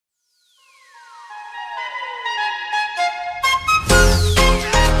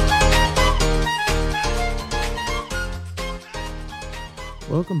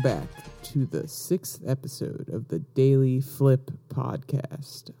Welcome back to the 6th episode of the DailyFlip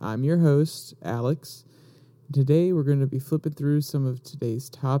podcast. I'm your host, Alex. Today we're going to be flipping through some of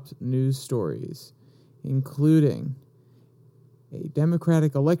today's top news stories, including a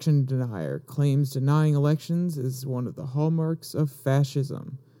Democratic election denier claims denying elections is one of the hallmarks of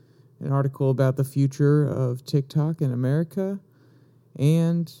fascism, an article about the future of TikTok in America,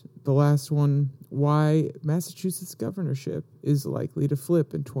 and the last one, why Massachusetts governorship is likely to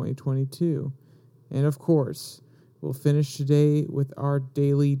flip in 2022. And of course, we'll finish today with our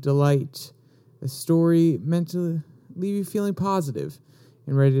Daily Delight, a story meant to leave you feeling positive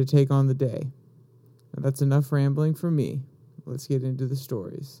and ready to take on the day. Now, that's enough rambling from me. Let's get into the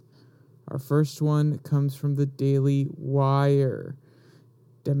stories. Our first one comes from the Daily Wire.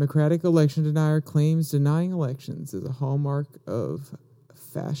 Democratic election denier claims denying elections is a hallmark of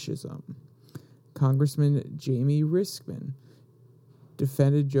fascism. Congressman Jamie Riskman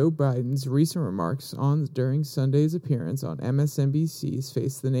defended Joe Biden's recent remarks during Sunday's appearance on MSNBC's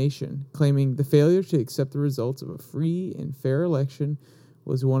Face the Nation, claiming the failure to accept the results of a free and fair election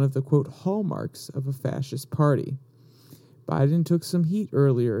was one of the, quote, hallmarks of a fascist party. Biden took some heat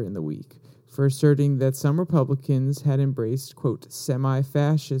earlier in the week for asserting that some Republicans had embraced, quote,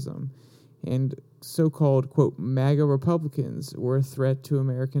 semi-fascism, and so-called, quote, MAGA Republicans were a threat to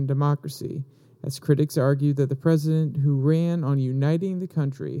American democracy, as critics argued that the president who ran on uniting the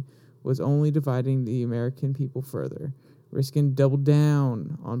country was only dividing the American people further. Riskin doubled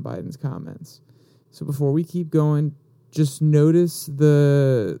down on Biden's comments. So before we keep going, just notice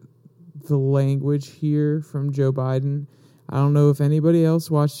the language here from Joe Biden. I don't know if anybody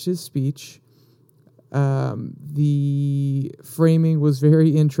else watched his speech. The framing was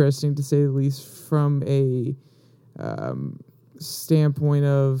very interesting, to say the least, from a standpoint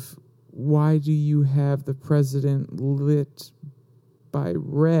of why do you have the president lit by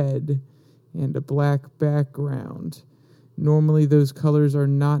red and a black background? Normally, those colors are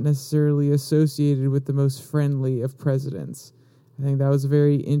not necessarily associated with the most friendly of presidents. I think that was a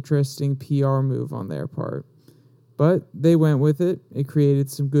very interesting PR move on their part. But they went with it. It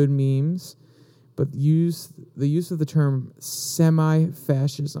created some good memes. But the use of the term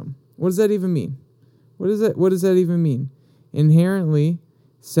semi-fascism. What does that even mean? What does that even mean? Inherently,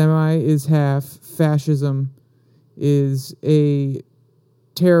 semi is half. Fascism is a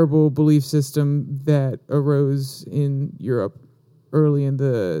terrible belief system that arose in Europe early in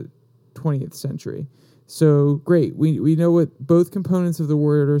the 20th century. So, great. We know what both components of the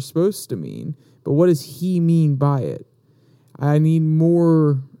word are supposed to mean, but what does he mean by it? I need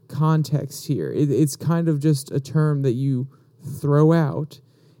more context here. It's kind of just a term that you throw out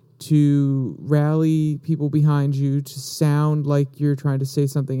to rally people behind you, to sound like you're trying to say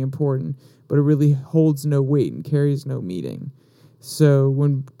something important, but it really holds no weight and carries no meaning. So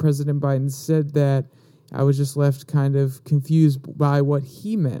when President Biden said that, I was just left kind of confused by what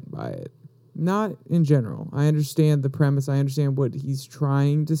he meant by it. Not in general. I understand the premise. I understand what he's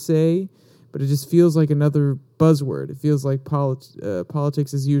trying to say, but it just feels like another buzzword. It feels like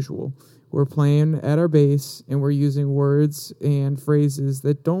politics as usual. We're playing at our base, and we're using words and phrases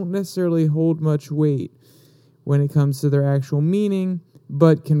that don't necessarily hold much weight when it comes to their actual meaning,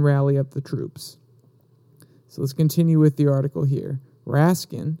 but can rally up the troops. So let's continue with the article here.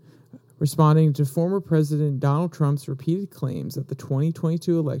 Raskin, responding to former President Donald Trump's repeated claims that the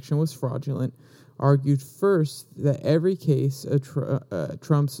 2022 election was fraudulent, argued first that every case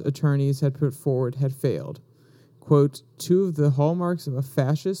Trump's attorneys had put forward had failed. Quote, two of the hallmarks of a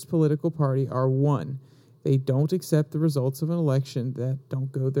fascist political party are, one, they don't accept the results of an election that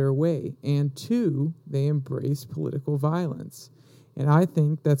don't go their way, and two, they embrace political violence. And I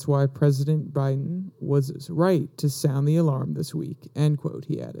think that's why President Biden was right to sound the alarm this week, end quote,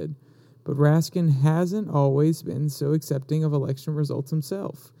 he added. But Raskin hasn't always been so accepting of election results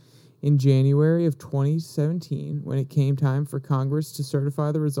himself. In January of 2017, when it came time for Congress to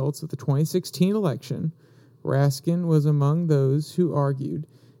certify the results of the 2016 election, Raskin was among those who argued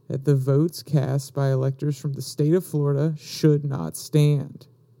that the votes cast by electors from the state of Florida should not stand.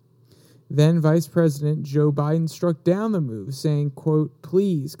 Then Vice President Joe Biden struck down the move, saying, quote,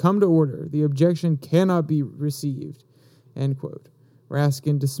 please come to order. The objection cannot be received, end quote.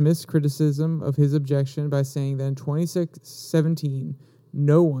 Raskin dismissed criticism of his objection by saying that in 2017,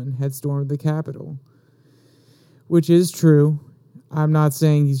 no one had stormed the Capitol, which is true. I'm not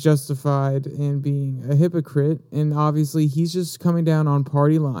saying he's justified in being a hypocrite, and obviously he's just coming down on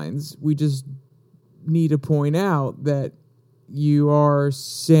party lines. We just need to point out that you are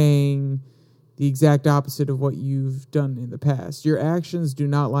saying the exact opposite of what you've done in the past. Your actions do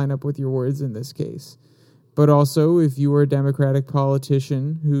not line up with your words in this case. But also, if you were a Democratic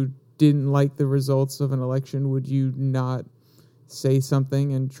politician who didn't like the results of an election, would you not say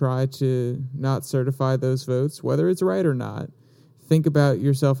something and try to not certify those votes, whether it's right or not? Think about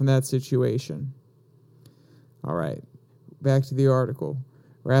yourself in that situation. All right, back to the article.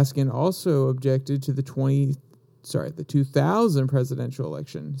 Raskin also objected to the 2000 presidential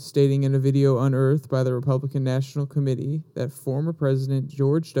election, stating in a video unearthed by the Republican National Committee that former President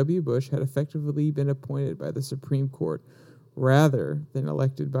George W. Bush had effectively been appointed by the Supreme Court rather than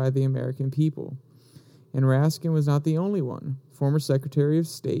elected by the American people. And Raskin was not the only one. Former Secretary of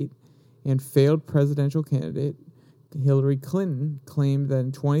State and failed presidential candidate Hillary Clinton claimed that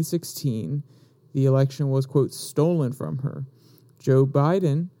in 2016, the election was, quote, stolen from her.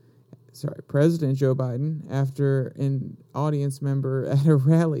 President Joe Biden, after an audience member at a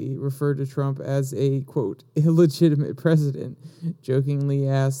rally referred to Trump as a, quote, illegitimate president, jokingly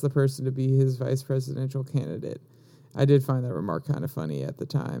asked the person to be his vice presidential candidate. I did find that remark kind of funny at the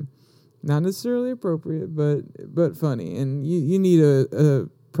time. Not necessarily appropriate, but funny. And you need a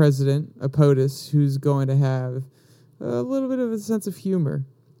president, a POTUS, who's going to have a little bit of a sense of humor.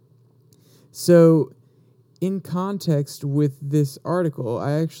 So, in context with this article,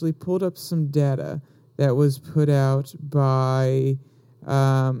 I actually pulled up some data that was put out by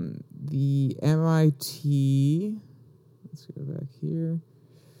the MIT. Let's go back here.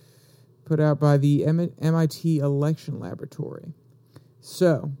 Put out by the MIT Election Laboratory.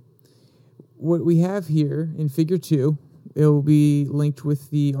 So, what we have here in Figure 2, it will be linked with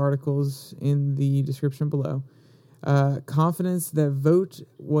the articles in the description below. Confidence that vote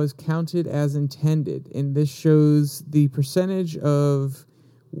was counted as intended, and this shows the percentage of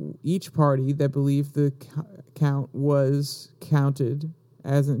each party that believed the count was counted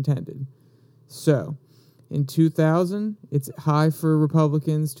as intended. So, in 2000, it's high for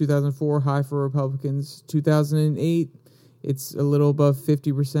Republicans. 2004, high for Republicans. 2008, it's a little above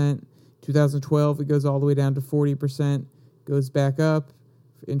 50%. 2012, it goes all the way down to 40%. Goes back up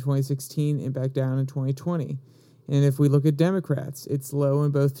in 2016 and back down in 2020. And if we look at Democrats, it's low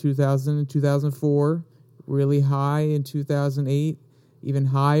in both 2000 and 2004, really high in 2008, even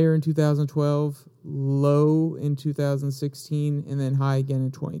higher in 2012, low in 2016, and then high again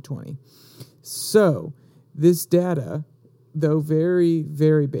in 2020. So, this data, though very,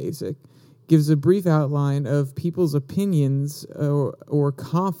 very basic, gives a brief outline of people's opinions or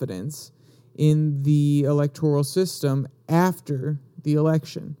confidence in the electoral system after the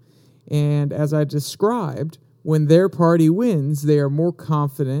election. And as I described, when their party wins, they are more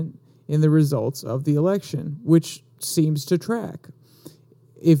confident in the results of the election, which seems to track.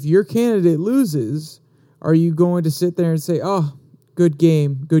 If your candidate loses, are you going to sit there and say, oh, good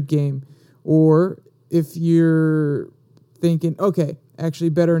game, good game? Or if you're thinking, okay, actually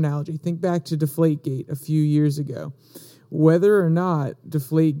better analogy, think back to Deflategate a few years ago. Whether or not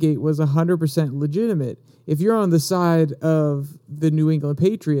Deflategate was 100% legitimate, if you're on the side of the New England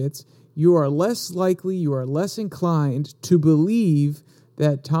Patriots, you are less likely, you are less inclined to believe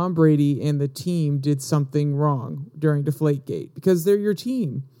that Tom Brady and the team did something wrong during Deflategate because they're your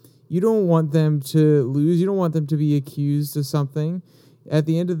team. You don't want them to lose. You don't want them to be accused of something. At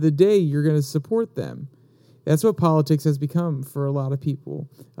the end of the day, you're going to support them. That's what politics has become for a lot of people.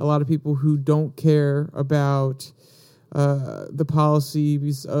 A lot of people who don't care about the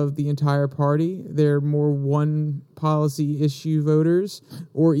policies of the entire party. They're more one policy issue voters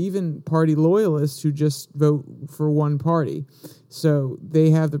or even party loyalists who just vote for one party. So they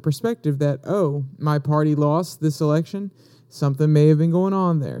have the perspective that, oh, my party lost this election. Something may have been going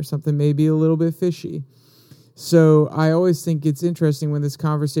on there. Something may be a little bit fishy. So I always think it's interesting when this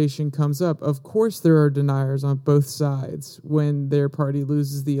conversation comes up. Of course, there are deniers on both sides when their party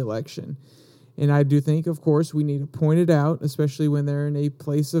loses the election. And I do think, of course, we need to point it out, especially when they're in a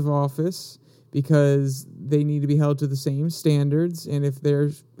place of office, because they need to be held to the same standards. And if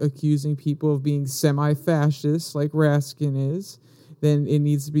they're accusing people of being semi-fascist, like Raskin is, then it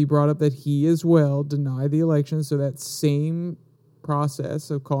needs to be brought up that he as well denied the election. So that same process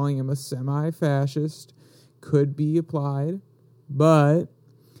of calling him a semi-fascist could be applied. But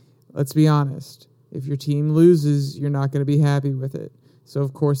let's be honest, if your team loses, you're not going to be happy with it. So,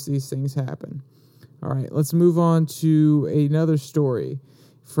 of course, these things happen. All right, let's move on to another story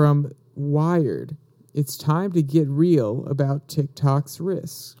from Wired. It's time to get real about TikTok's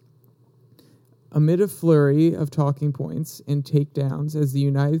risks. Amid a flurry of talking points and takedowns as the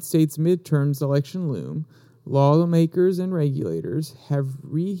United States midterms election loom, lawmakers and regulators have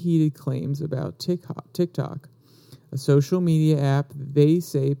reheated claims about TikTok, a social media app they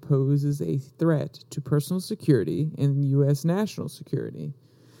say poses a threat to personal security and U.S. national security.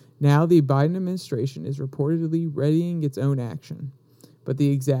 Now the Biden administration is reportedly readying its own action, but the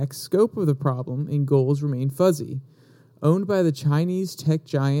exact scope of the problem and goals remain fuzzy. Owned by the Chinese tech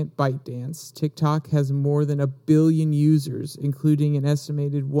giant ByteDance, TikTok has more than 1 billion users, including an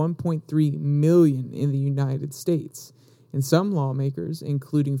estimated 1.3 million in the United States. And some lawmakers,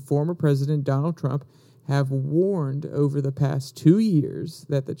 including former President Donald Trump, have warned over the past 2 years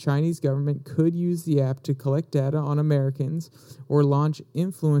that the Chinese government could use the app to collect data on Americans or launch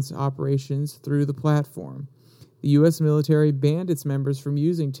influence operations through the platform. The U.S. military banned its members from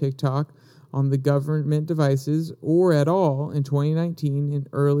using TikTok on the government devices or at all in 2019 and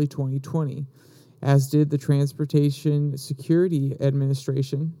early 2020, as did the Transportation Security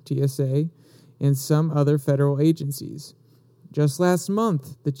Administration, TSA, and some other federal agencies. Just last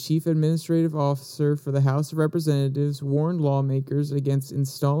month, the chief administrative officer for the House of Representatives warned lawmakers against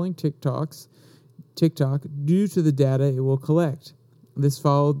installing TikTok due to the data it will collect. This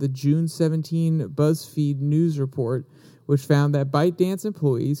followed the June 17 BuzzFeed News report, which found that ByteDance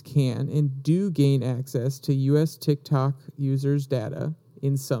employees can and do gain access to U.S. TikTok users' data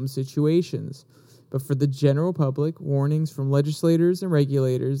in some situations. But for the general public, warnings from legislators and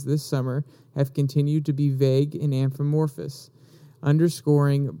regulators this summer have continued to be vague and amorphous,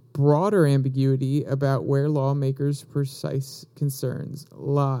 underscoring broader ambiguity about where lawmakers' precise concerns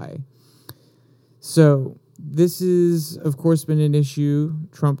lie. So, this has, of course, been an issue.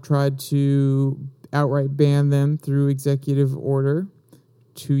 Trump tried to outright ban them through executive order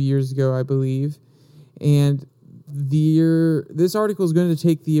 2 years ago, I believe. And this article is going to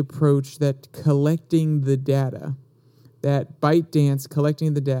take the approach that collecting the data, that ByteDance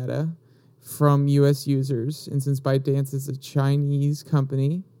collecting the data from U.S. users, and since ByteDance is a Chinese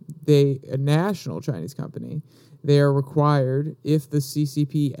company, a national Chinese company, they are required, if the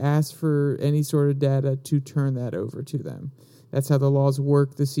CCP asks for any sort of data, to turn that over to them. That's how the laws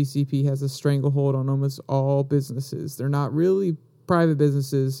work. The CCP has a stranglehold on almost all businesses. They're not really private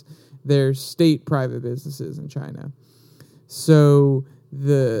businesses. They're state private businesses in China. So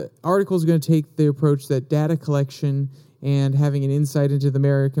the article is going to take the approach that data collection and having an insight into the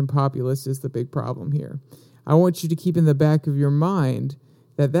American populace is the big problem here. I want you to keep in the back of your mind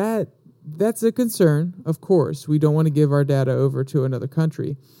that's a concern, of course. We don't want to give our data over to another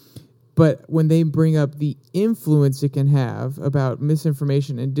country. But when they bring up the influence it can have about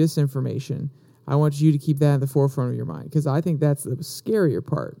misinformation and disinformation, I want you to keep that in the forefront of your mind, because I think that's the scarier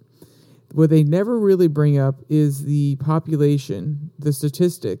part. What they never really bring up is the population, the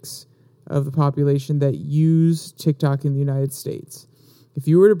statistics of the population that use TikTok in the United States. If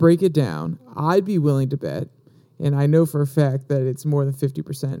you were to break it down, I'd be willing to bet, and I know for a fact that it's more than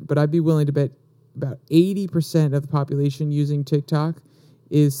 50%, but I'd be willing to bet about 80% of the population using TikTok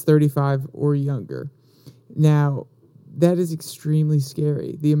is 35 or younger. Now, that is extremely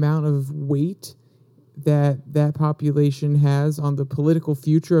scary. The amount of weight that population has on the political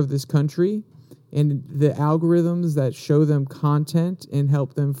future of this country and the algorithms that show them content and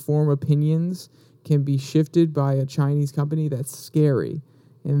help them form opinions can be shifted by a Chinese company. That's scary.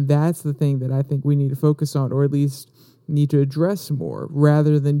 And that's the thing that I think we need to focus on, or at least need to address more,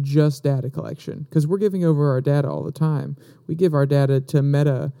 rather than just data collection. Because we're giving over our data all the time. We give our data to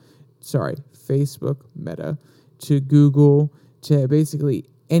Facebook, Meta, to Google, to basically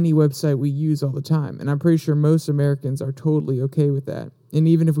any website we use all the time. And I'm pretty sure most Americans are totally okay with that. And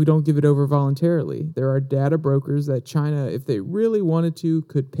even if we don't give it over voluntarily, there are data brokers that China, if they really wanted to,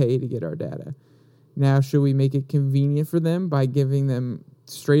 could pay to get our data. Now, should we make it convenient for them by giving them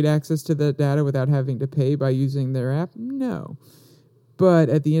straight access to the data without having to pay by using their app? No. But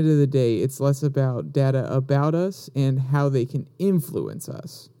at the end of the day, it's less about data about us and how they can influence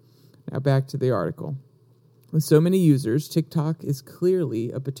us. Now back to the article. With so many users, TikTok is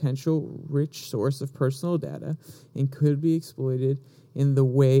clearly a potential rich source of personal data and could be exploited in the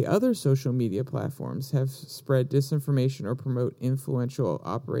way other social media platforms have spread disinformation or promote influential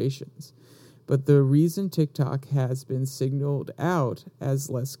operations. But the reason TikTok has been signaled out as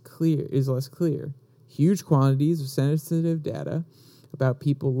less clear. Huge quantities of sensitive data about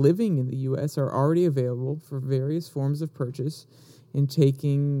people living in the U.S. are already available for various forms of purchase and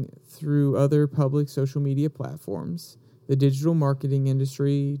taking through other public social media platforms, the digital marketing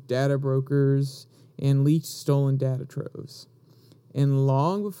industry, data brokers, and leaked stolen data troves. And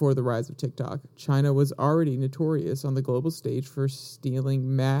long before the rise of TikTok, China was already notorious on the global stage for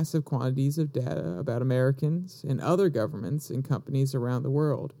stealing massive quantities of data about Americans and other governments and companies around the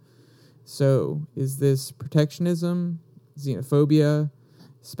world. So, is this protectionism, xenophobia,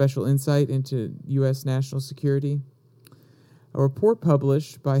 special insight into U.S. national security? A report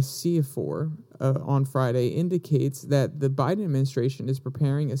published by CIFOR on Friday indicates that the Biden administration is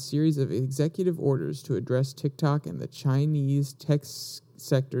preparing a series of executive orders to address TikTok and the Chinese tech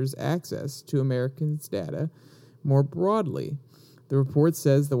sector's access to Americans' data more broadly. The report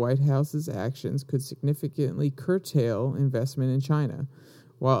says the White House's actions could significantly curtail investment in China,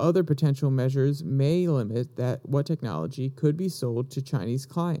 while other potential measures may limit what technology could be sold to Chinese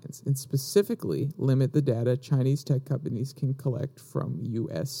clients, and specifically limit the data Chinese tech companies can collect from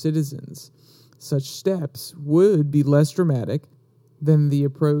U.S. citizens. Such steps would be less dramatic than the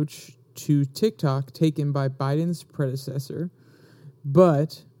approach to TikTok taken by Biden's predecessor,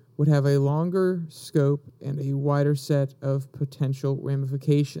 but would have a longer scope and a wider set of potential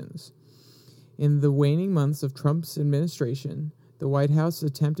ramifications. In the waning months of Trump's administration, the White House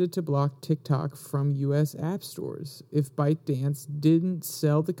attempted to block TikTok from U.S. app stores if ByteDance didn't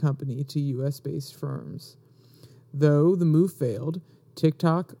sell the company to U.S.-based firms. Though the move failed,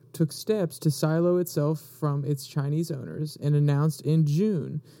 TikTok took steps to silo itself from its Chinese owners and announced in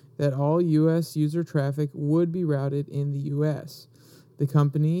June that all U.S. user traffic would be routed in the U.S. The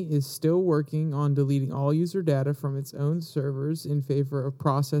company is still working on deleting all user data from its own servers in favor of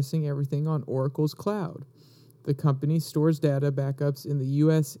processing everything on Oracle's cloud. The company stores data backups in the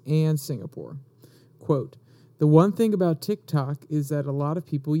U.S. and Singapore. Quote, "The one thing about TikTok is that a lot of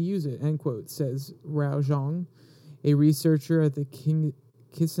people use it," end quote, says Rao Zhang, a researcher at the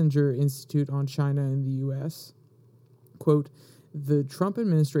Kissinger Institute on China in the U.S. Quote, "The Trump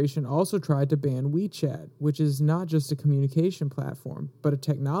administration also tried to ban WeChat, which is not just a communication platform, but a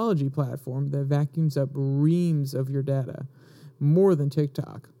technology platform that vacuums up reams of your data, more than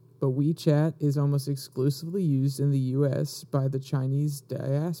TikTok. But WeChat is almost exclusively used in the U.S. by the Chinese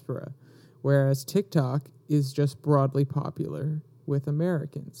diaspora, whereas TikTok is just broadly popular with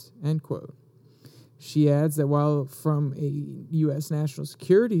Americans," end quote. She adds that while from a U.S. national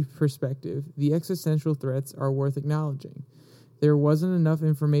security perspective, the existential threats are worth acknowledging, there wasn't enough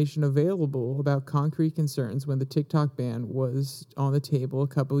information available about concrete concerns when the TikTok ban was on the table a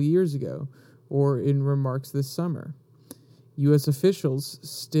couple of years ago, or in remarks this summer. U.S. officials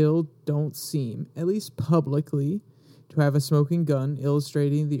still don't seem, at least publicly, to have a smoking gun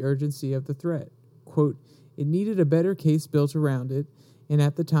illustrating the urgency of the threat. Quote, "It needed a better case built around it, and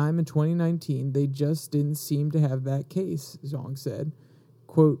at the time in 2019, they just didn't seem to have that case," Zhang said.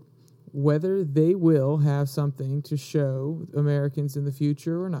 Quote, "Whether they will have something to show Americans in the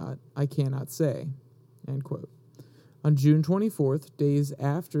future or not, I cannot say," end quote. On June 24th, days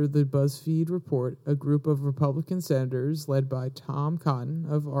after the BuzzFeed report, a group of Republican senators led by Tom Cotton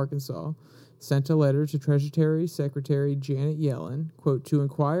of Arkansas sent a letter to Treasury Secretary Janet Yellen, quote, "to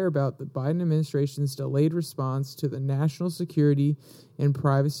inquire about the Biden administration's delayed response to the national security and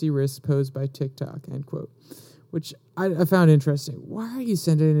privacy risks posed by TikTok," end quote, which I found interesting. Why are you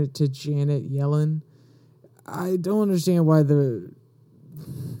sending it to Janet Yellen? I don't understand why the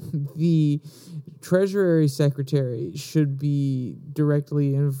Treasury Secretary should be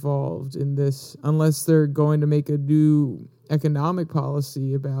directly involved in this unless they're going to make a new economic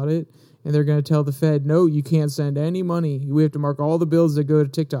policy about it and they're going to tell the Fed, no, you can't send any money. We have to mark all the bills that go to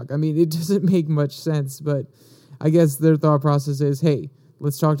TikTok. I mean, it doesn't make much sense, but I guess their thought process is, hey,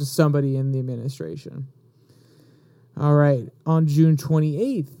 let's talk to somebody in the administration. All right. On June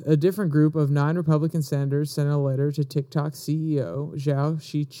 28th, a different group of 9 Republican senators sent a letter to TikTok CEO Zhao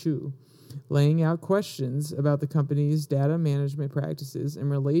Shichu, laying out questions about the company's data management practices in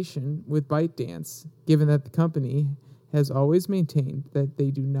relation with ByteDance, given that the company has always maintained that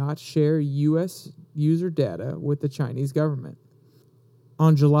they do not share U.S. user data with the Chinese government.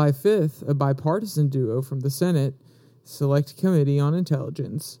 On July 5th, a bipartisan duo from the Senate Select Committee on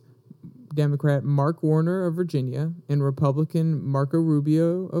Intelligence, Democrat Mark Warner of Virginia and Republican Marco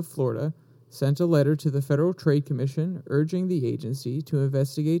Rubio of Florida, sent a letter to the Federal Trade Commission urging the agency to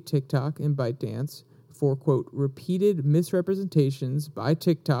investigate TikTok and ByteDance for, quote, repeated misrepresentations by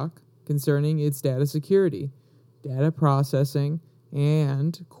TikTok concerning its data security, data processing,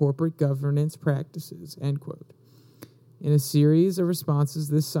 and corporate governance practices, end quote. In a series of responses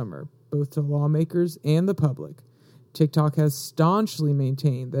this summer, both to lawmakers and the public, TikTok has staunchly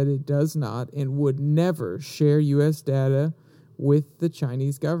maintained that it does not and would never share U.S. data with the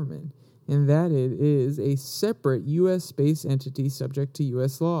Chinese government, and that it is a separate U.S.-based entity subject to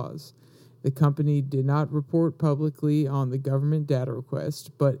U.S. laws. The company did not report publicly on the government data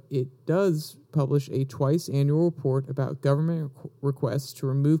request, but it does publish a twice-annual report about government requests to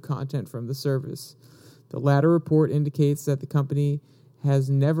remove content from the service. The latter report indicates that the company has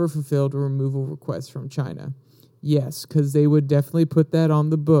never fulfilled a removal request from China. Yes, because they would definitely put that on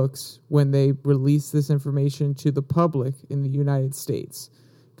the books when they release this information to the public in the United States,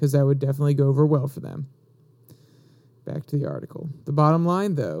 because that would definitely go over well for them. Back to the article. The bottom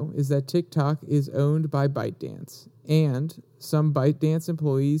line, though, is that TikTok is owned by ByteDance, and some ByteDance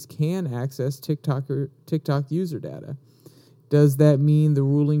employees can access TikTok user data. Does that mean the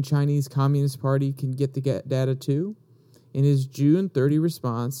ruling Chinese Communist Party can get the data too? In his June 30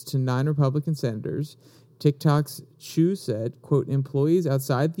 response to 9 Republican senators, TikTok's Chu said, quote, employees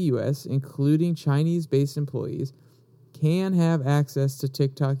outside the U.S., including Chinese-based employees, can have access to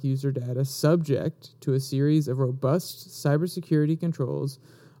TikTok user data subject to a series of robust cybersecurity controls,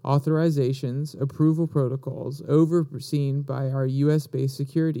 authorizations, approval protocols overseen by our U.S.-based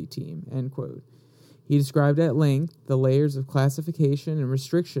security team, end quote. He described at length the layers of classification and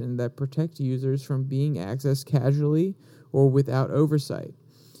restriction that protect users from being accessed casually or without oversight.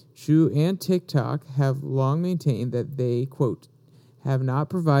 Chu and TikTok have long maintained that they, quote, have not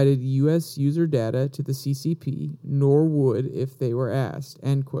provided U.S. user data to the CCP, nor would if they were asked,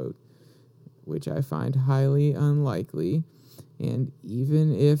 end quote, which I find highly unlikely. And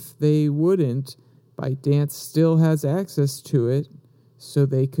even if they wouldn't, ByteDance still has access to it, so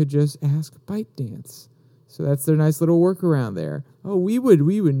they could just ask ByteDance. So that's their nice little workaround there. Oh, we would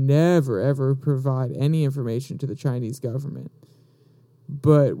never, ever provide any information to the Chinese government.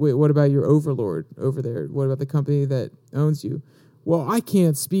 But wait, what about your overlord over there? What about the company that owns you? Well, I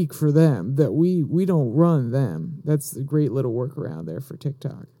can't speak for them, that we don't run them. That's a great little workaround there for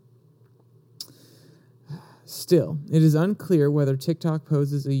TikTok. Still, it is unclear whether TikTok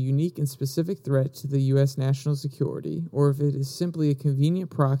poses a unique and specific threat to the U.S. national security, or if it is simply a convenient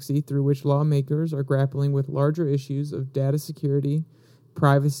proxy through which lawmakers are grappling with larger issues of data security,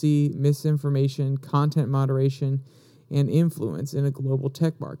 privacy, misinformation, content moderation, and influence in a global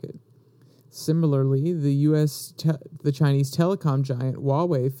tech market. Similarly, the Chinese telecom giant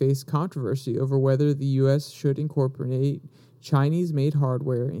Huawei faced controversy over whether the U.S. should incorporate Chinese-made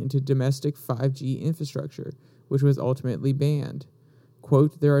hardware into domestic 5G infrastructure, which was ultimately banned.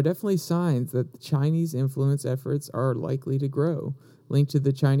 Quote, there are definitely signs that the Chinese influence efforts are likely to grow, linked to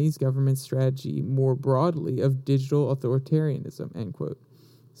the Chinese government's strategy more broadly of digital authoritarianism, end quote,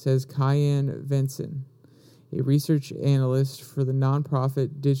 says Kyan Venson, a research analyst for the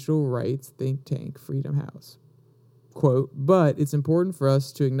nonprofit digital rights think tank Freedom House. Quote, but it's important for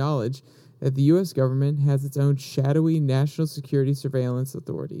us to acknowledge that the U.S. government has its own shadowy national security surveillance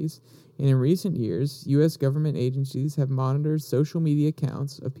authorities, and in recent years, U.S. government agencies have monitored social media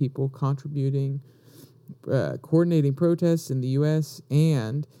accounts of people coordinating protests in the U.S.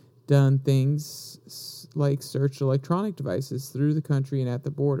 and done things like search electronic devices through the country and at the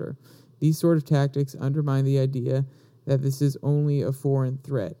border. These sort of tactics undermine the idea that this is only a foreign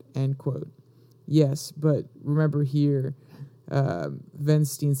threat, end quote. Yes, but remember here, Ven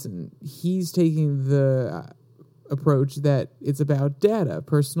Steenson, he's taking the approach that it's about data,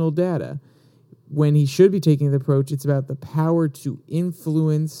 personal data, when he should be taking the approach it's about the power to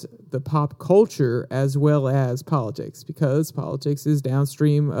influence the pop culture as well as politics, because politics is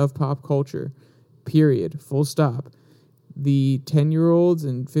downstream of pop culture, period, full stop. The 10-year-olds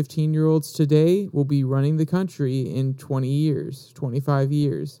and 15-year-olds today will be running the country in 20 years, 25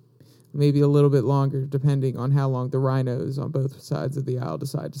 years. Maybe a little bit longer, depending on how long the rhinos on both sides of the aisle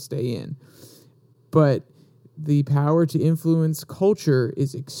decide to stay in. But the power to influence culture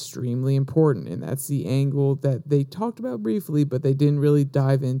is extremely important, and that's the angle that they talked about briefly, but they didn't really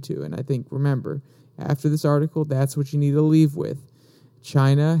dive into. And I think, remember, after this article, that's what you need to leave with.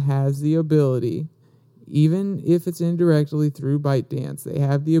 China has the ability, even if it's indirectly through ByteDance, they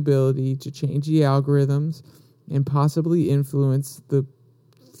have the ability to change the algorithms and possibly influence the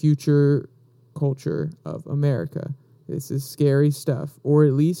future culture of America. This is scary stuff, or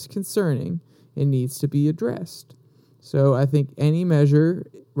at least concerning, and needs to be addressed. So I think any measure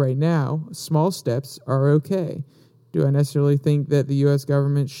right now, small steps are okay. Do I necessarily think that the U.S.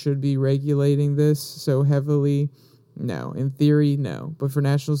 government should be regulating this so heavily? No. In theory, no. But for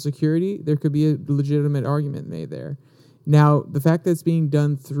national security, there could be a legitimate argument made there. Now, the fact that it's being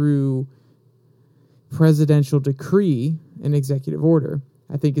done through presidential decree and executive order,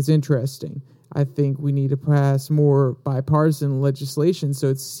 I think is interesting. I think we need to pass more bipartisan legislation so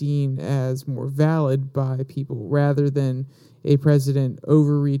it's seen as more valid by people rather than a president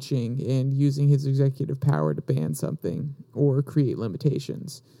overreaching and using his executive power to ban something or create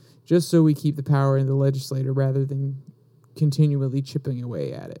limitations, just so we keep the power in the legislature rather than continually chipping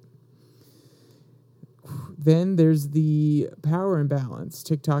away at it. Then there's the power imbalance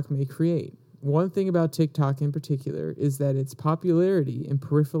TikTok may create. One thing about TikTok in particular is that its popularity and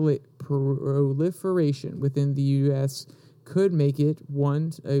proliferation within the U.S. could make it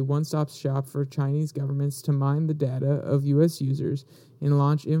a one-stop shop for Chinese governments to mine the data of U.S. users and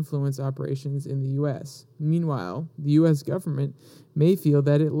launch influence operations in the U.S. Meanwhile, the U.S. government may feel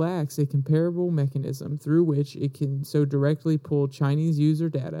that it lacks a comparable mechanism through which it can so directly pull Chinese user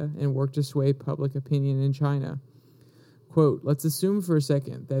data and work to sway public opinion in China. Quote, let's assume for a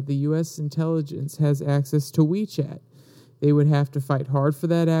second that the U.S. intelligence has access to WeChat. They would have to fight hard for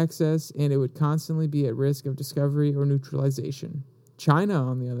that access, and it would constantly be at risk of discovery or neutralization. China,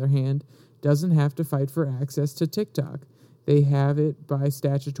 on the other hand, doesn't have to fight for access to TikTok. They have it by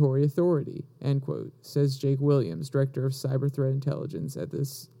statutory authority, end quote, says Jake Williams, director of cyber threat intelligence at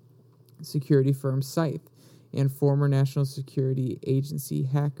this security firm Scythe and former National Security Agency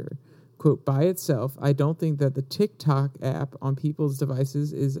hacker. Quote, by itself, I don't think that the TikTok app on people's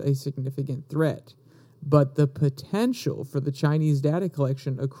devices is a significant threat, but the potential for the Chinese data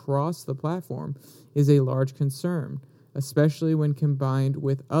collection across the platform is a large concern, especially when combined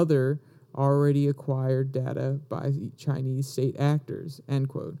with other already acquired data by Chinese state actors, end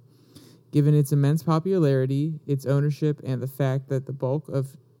quote. Given its immense popularity, its ownership, and the fact that the bulk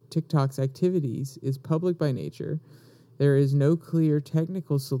of TikTok's activities is public by nature, there is no clear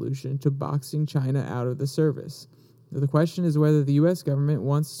technical solution to boxing China out of the service. The question is whether the U.S. government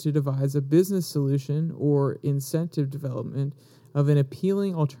wants to devise a business solution or incentive development of an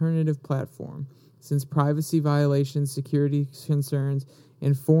appealing alternative platform, since privacy violations, security concerns,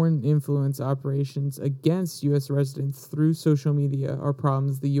 and foreign influence operations against U.S. residents through social media are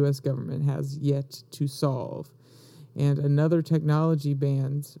problems the U.S. government has yet to solve. And another technology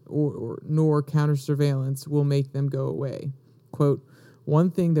bans nor counter-surveillance will make them go away. Quote,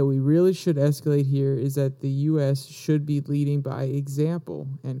 one thing that we really should escalate here is that the U.S. should be leading by example,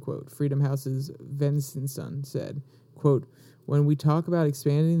 end quote, Freedom House's Vensinson said. Quote, when we talk about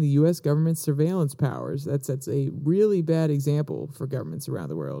expanding the U.S. government's surveillance powers, that sets a really bad example for governments around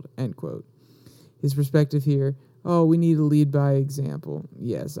the world, end quote. His perspective here, we need to lead by example.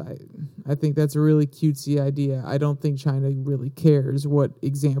 Yes, I think that's a really cutesy idea. I don't think China really cares what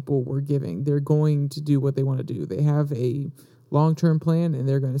example we're giving. They're going to do what they want to do. They have a long-term plan, and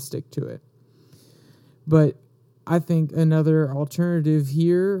they're going to stick to it. But I think another alternative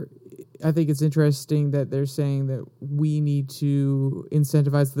here, I think it's interesting that they're saying that we need to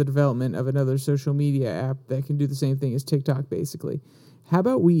incentivize the development of another social media app that can do the same thing as TikTok, basically. How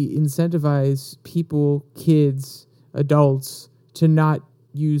about we incentivize people, kids, adults, to not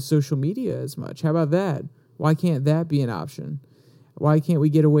use social media as much? How about that? Why can't that be an option? Why can't we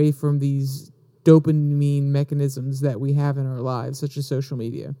get away from these dopamine mechanisms that we have in our lives, such as social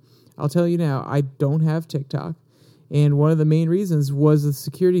media? I'll tell you now, I don't have TikTok. And one of the main reasons was the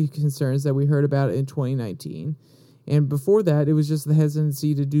security concerns that we heard about in 2019. And before that, it was just the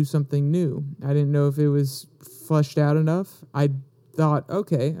hesitancy to do something new. I didn't know if it was fleshed out enough. I thought,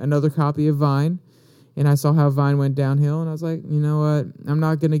 okay, another copy of Vine. And I saw how Vine went downhill. And I was like, you know what? I'm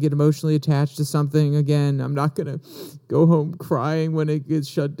not going to get emotionally attached to something again. I'm not going to go home crying when it gets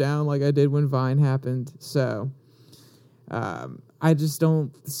shut down like I did when Vine happened. So I just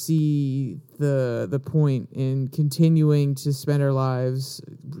don't see the point in continuing to spend our lives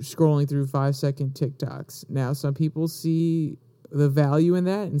scrolling through 5-second TikToks. Now, some people see the value in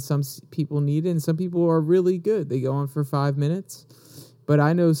that, and some people need it, and some people are really good. They go on for 5 minutes. But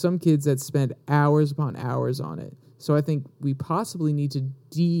I know some kids that spend hours upon hours on it. So I think we possibly need to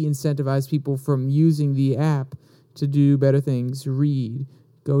de-incentivize people from using the app to do better things, read,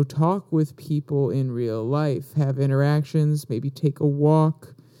 go talk with people in real life, have interactions, maybe take a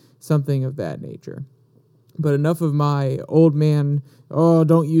walk, something of that nature. But enough of my old man,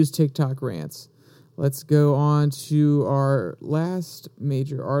 don't use TikTok rants. Let's go on to our last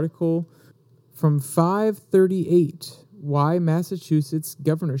major article from 538. Why Massachusetts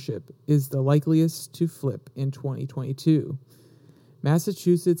governorship is the likeliest to flip in 2022.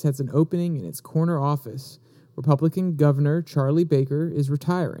 Massachusetts has an opening in its corner office. Republican Governor Charlie Baker is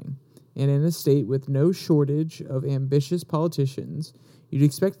retiring, and in a state with no shortage of ambitious politicians, you'd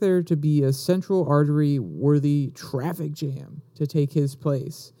expect there to be a central artery-worthy traffic jam to take his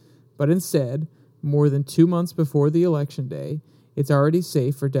place. But instead, more than 2 months before the election day, it's already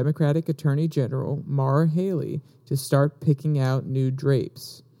safe for Democratic Attorney General Maura Haley to start picking out new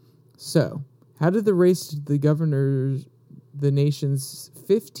drapes. So, how did the race to the nation's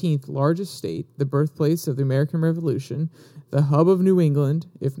 15th largest state, the birthplace of the American Revolution, the hub of New England,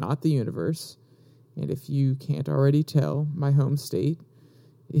 if not the universe, and if you can't already tell, my home state,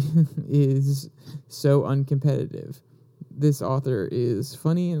 is so uncompetitive? This author is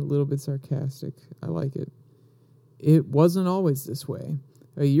funny and a little bit sarcastic. I like it. It wasn't always this way.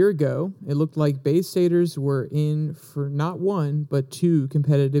 A year ago, it looked like Bay Staters were in for not one, but two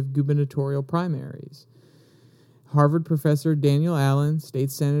competitive gubernatorial primaries. Harvard professor Daniel Allen,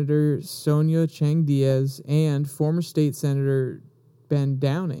 State Senator Sonia Chang Diaz, and former State Senator Ben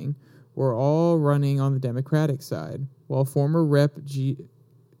Downing were all running on the Democratic side, while former Rep.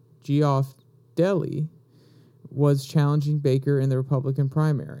 Geoff Delley was challenging Baker in the Republican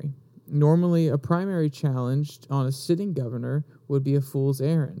primary. Normally, a primary challenge on a sitting governor would be a fool's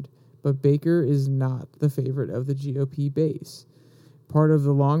errand, but Baker is not the favorite of the GOP base. Part of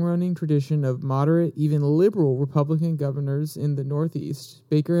the long-running tradition of moderate, even liberal Republican governors in the Northeast,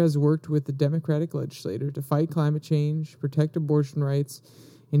 Baker has worked with the Democratic legislature to fight climate change, protect abortion rights,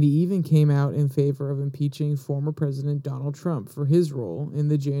 and he even came out in favor of impeaching former President Donald Trump for his role in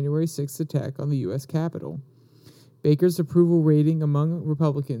the January 6th attack on the U.S. Capitol. Baker's approval rating among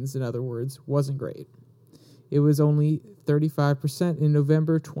Republicans, in other words, wasn't great. It was only 35% in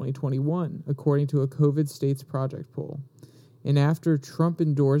November 2021, according to a COVID States Project poll. And after Trump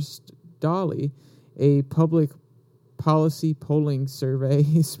endorsed Dolly, a public policy polling survey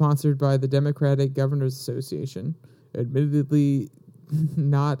sponsored by the Democratic Governors Association, admittedly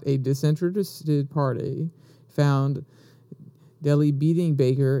not a disinterested party, found Delley beating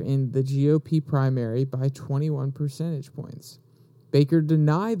Baker in the GOP primary by 21 percentage points. Baker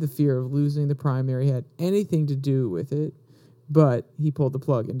denied the fear of losing the primary had anything to do with it, but he pulled the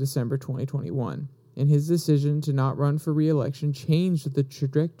plug in December 2021. And his decision to not run for re-election changed the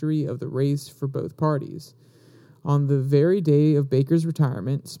trajectory of the race for both parties. On the very day of Baker's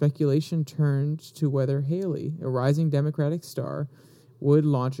retirement, speculation turned to whether Haley, a rising Democratic star, would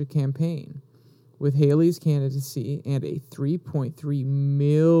launch a campaign. With Haley's candidacy and a $3.3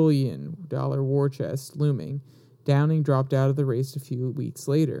 million war chest looming, Downing dropped out of the race a few weeks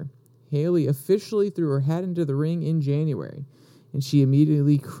later. Haley officially threw her hat into the ring in January, and she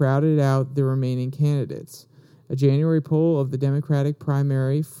immediately crowded out the remaining candidates. A January poll of the Democratic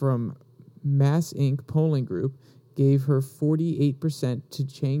primary from Mass Inc. polling group gave her 48% to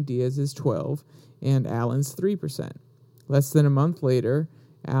Chang Diaz's 12% and Allen's 3%. Less than a month later,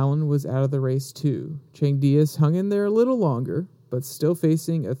 Allen was out of the race too. Chang Diaz hung in there a little longer, but still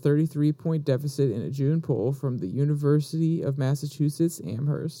facing a 33-point deficit in a June poll from the University of Massachusetts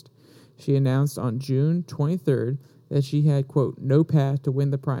Amherst. She announced on June 23rd that she had, quote, no path to win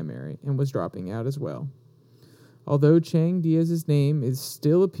the primary and was dropping out as well. Although Chang Diaz's name is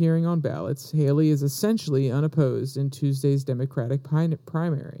still appearing on ballots, Haley is essentially unopposed in Tuesday's Democratic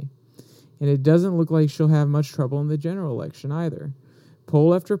primary. And it doesn't look like she'll have much trouble in the general election either.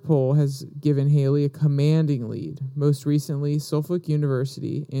 Poll after poll has given Haley a commanding lead. Most recently, Suffolk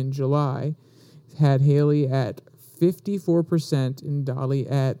University in July had Haley at 54% and Dolly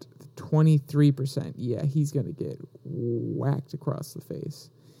at 23%. Yeah, he's going to get whacked across the face.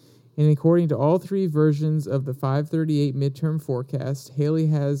 And according to all three versions of the 538 midterm forecast, Haley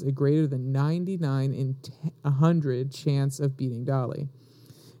has a greater than 99 in 100 chance of beating Dolly.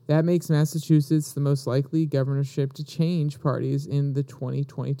 That makes Massachusetts the most likely governorship to change parties in the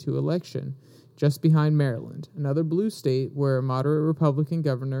 2022 election, just behind Maryland, another blue state where a moderate Republican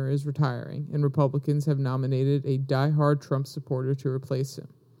governor is retiring, and Republicans have nominated a die-hard Trump supporter to replace him.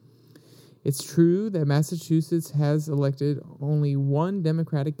 It's true that Massachusetts has elected only one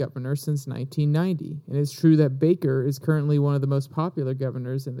Democratic governor since 1990, and it's true that Baker is currently one of the most popular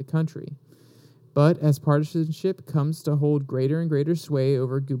governors in the country. But as partisanship comes to hold greater and greater sway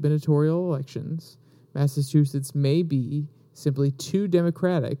over gubernatorial elections, Massachusetts may be simply too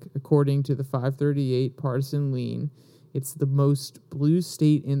Democratic, according to the 538 partisan lean. It's the most blue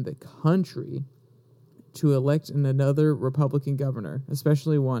state in the country to elect another Republican governor,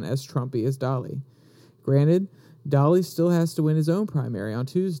 especially one as Trumpy as Dolly. Granted, Dolly still has to win his own primary on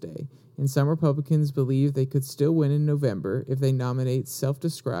Tuesday, and some Republicans believe they could still win in November if they nominate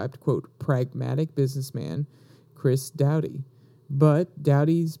self-described, quote, pragmatic businessman Chris Doughty. But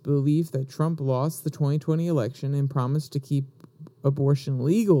Doughty's belief that Trump lost the 2020 election and promised to keep abortion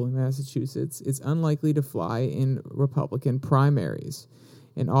legal in Massachusetts is unlikely to fly in Republican primaries.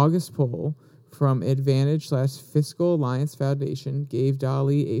 An August poll from Advantage/Fiscal Alliance Foundation gave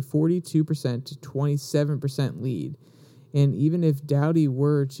Dolly a 42% to 27% lead. And even if Doughty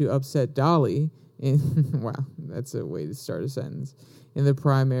were to upset Dolly, wow, that's a way to start a sentence, in the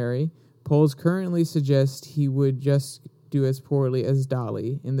primary, polls currently suggest he would just do as poorly as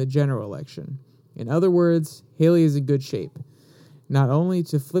Dolly in the general election. In other words, Haley is in good shape, not only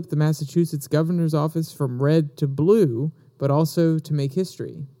to flip the Massachusetts governor's office from red to blue, but also to make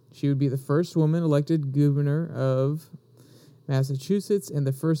history. She would be the first woman elected governor of Massachusetts and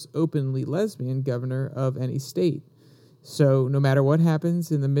the first openly lesbian governor of any state. So no matter what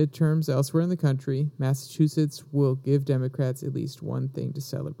happens in the midterms elsewhere in the country, Massachusetts will give Democrats at least one thing to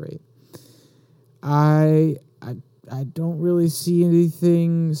celebrate. I I don't really see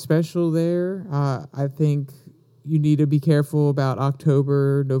anything special there. I think you need to be careful about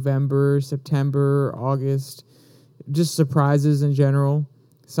October, November, September, August, just surprises in general.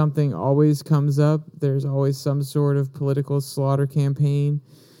 Something always comes up. There's always some sort of political slaughter campaign.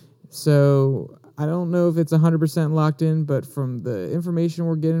 So I don't know if it's 100% locked in, but from the information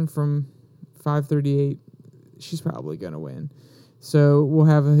we're getting from 538, she's probably going to win. So we'll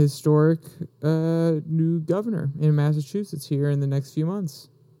have a historic new governor in Massachusetts here in the next few months.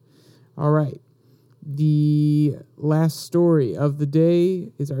 All right. The last story of the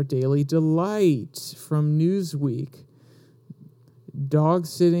day is our Daily Delight from Newsweek. Dog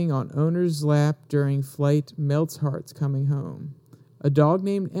sitting on owner's lap during flight melts hearts coming home. A dog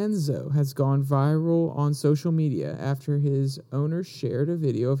named Enzo has gone viral on social media after his owner shared a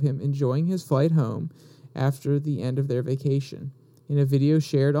video of him enjoying his flight home after the end of their vacation. In a video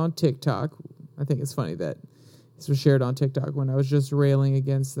shared on TikTok, I think it's funny that this was shared on TikTok when I was just railing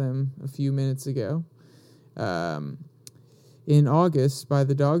against them a few minutes ago. In August, by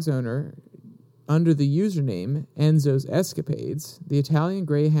the dog's owner, under the username Enzo's Escapades, the Italian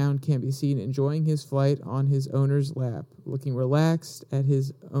Greyhound can be seen enjoying his flight on his owner's lap, looking relaxed at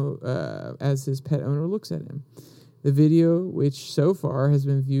as his pet owner looks at him. The video, which so far has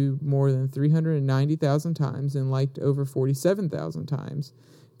been viewed more than 390,000 times and liked over 47,000 times,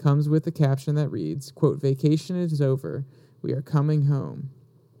 comes with a caption that reads, quote, "Vacation is over. We are coming home."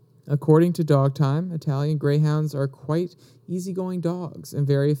 According to Dog Time, Italian Greyhounds are quite easygoing dogs and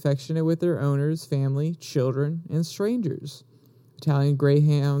very affectionate with their owners, family, children, and strangers. Italian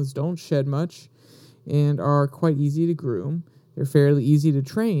Greyhounds don't shed much and are quite easy to groom. They're fairly easy to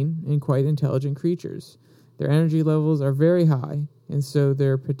train and quite intelligent creatures. Their energy levels are very high, and so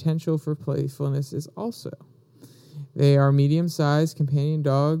their potential for playfulness is also. They are medium-sized companion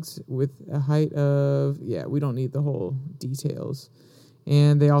dogs with a height of, we don't need the whole details.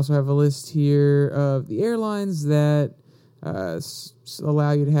 And they also have a list here of the airlines that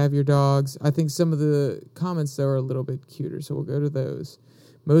allow you to have your dogs. I think some of the comments, though, are a little bit cuter, so we'll go to those.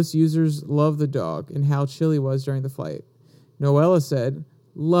 Most users love the dog and how chill he was during the flight. Noella said,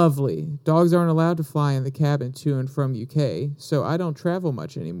 "Lovely. Dogs aren't allowed to fly in the cabin to and from UK, so I don't travel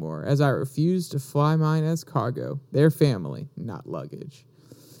much anymore, as I refuse to fly mine as cargo. They're family, not luggage."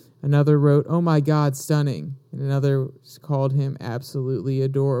 Another wrote, "Oh my God, stunning." And another called him absolutely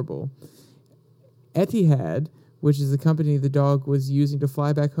adorable. Etihad, which is the company the dog was using to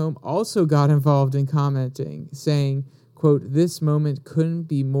fly back home, also got involved in commenting, saying, quote, "This moment couldn't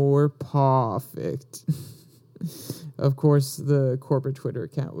be more perfect." Of course, the corporate Twitter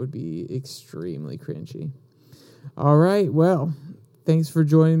account would be extremely cringy. All right, well, thanks for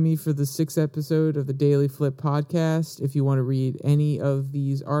joining me for the 6th episode of the Daily Flip podcast. If you want to read any of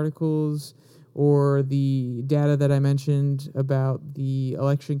these articles or the data that I mentioned about the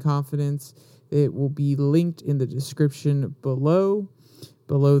election confidence, it will be linked in the description below.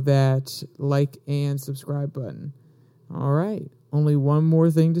 Below that, like and subscribe button. All right, only one more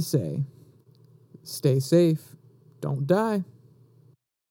thing to say. Stay safe. Don't die.